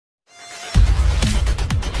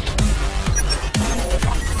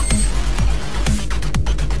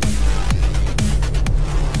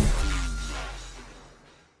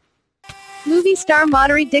star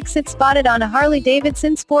Madhuri Dixit spotted on a Harley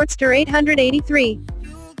Davidson Sportster 883.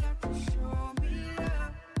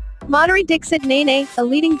 Madhuri Dixit-Nene, a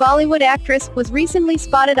leading Bollywood actress, was recently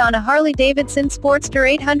spotted on a Harley Davidson Sportster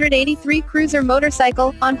 883 cruiser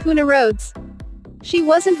motorcycle, on Pune roads. She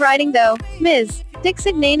wasn't riding though. Ms.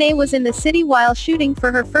 Dixit-Nene was in the city while shooting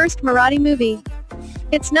for her first Marathi movie.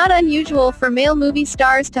 It's not unusual for male movie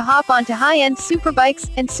stars to hop onto high-end superbikes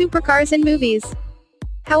and supercars in movies.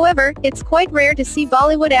 However, it's quite rare to see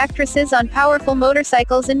Bollywood actresses on powerful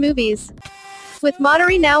motorcycles in movies. With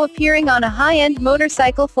Madhuri now appearing on a high-end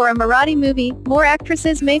motorcycle for a Marathi movie, more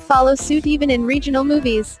actresses may follow suit even in regional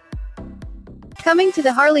movies. Coming to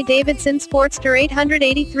the Harley Davidson Sportster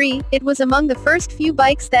 883, it was among the first few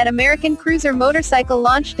bikes that American cruiser motorcycle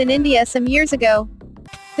launched in India some years ago.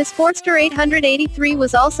 The Sportster 883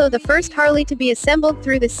 was also the first Harley to be assembled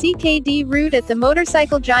through the CKD route at the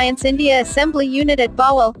Motorcycle Giants India Assembly Unit at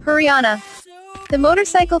Bawal, Haryana. The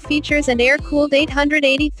motorcycle features an air-cooled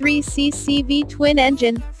 883cc V-twin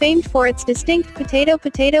engine, famed for its distinct potato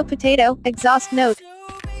exhaust note.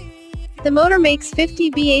 The motor makes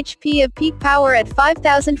 50 bhp of peak power at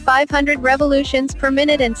 5,500 revolutions per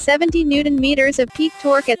minute and 70 Nm of peak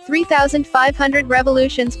torque at 3,500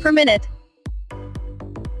 revolutions per minute.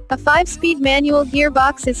 A 5-speed manual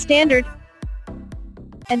gearbox is standard,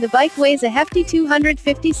 and the bike weighs a hefty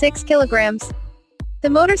 256 kilograms. The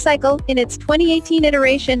motorcycle, in its 2018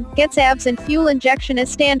 iteration, gets ABS and fuel injection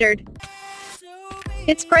as standard.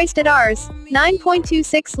 It's priced at Rs.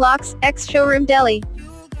 9.26 lakhs, ex-showroom Delhi.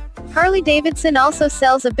 Harley Davidson also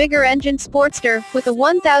sells a bigger engine Sportster, with a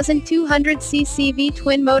 1,200cc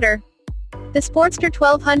V-twin motor. The Sportster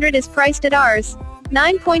 1200 is priced at Rs.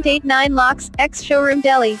 9.89 lakhs, ex-showroom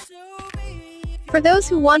Delhi. For those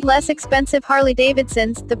who want less expensive Harley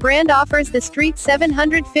Davidsons, the brand offers the Street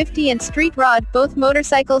 750 and Street Rod, both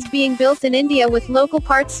motorcycles being built in India with local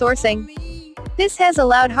parts sourcing. This has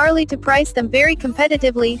allowed Harley to price them very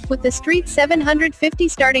competitively, with the Street 750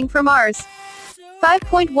 starting from Rs.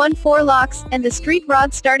 5.14 lakhs, and the Street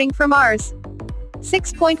Rod starting from Rs.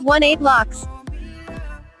 6.18 lakhs.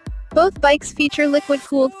 Both bikes feature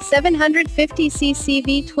liquid-cooled, 750cc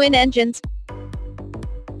V-twin engines,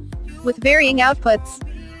 with varying outputs.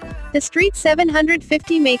 The Street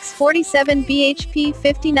 750 makes 47 bhp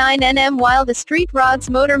 59 Nm while the Street Rod's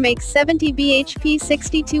motor makes 70 bhp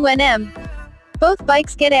 62 Nm. Both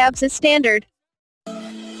bikes get ABS as standard.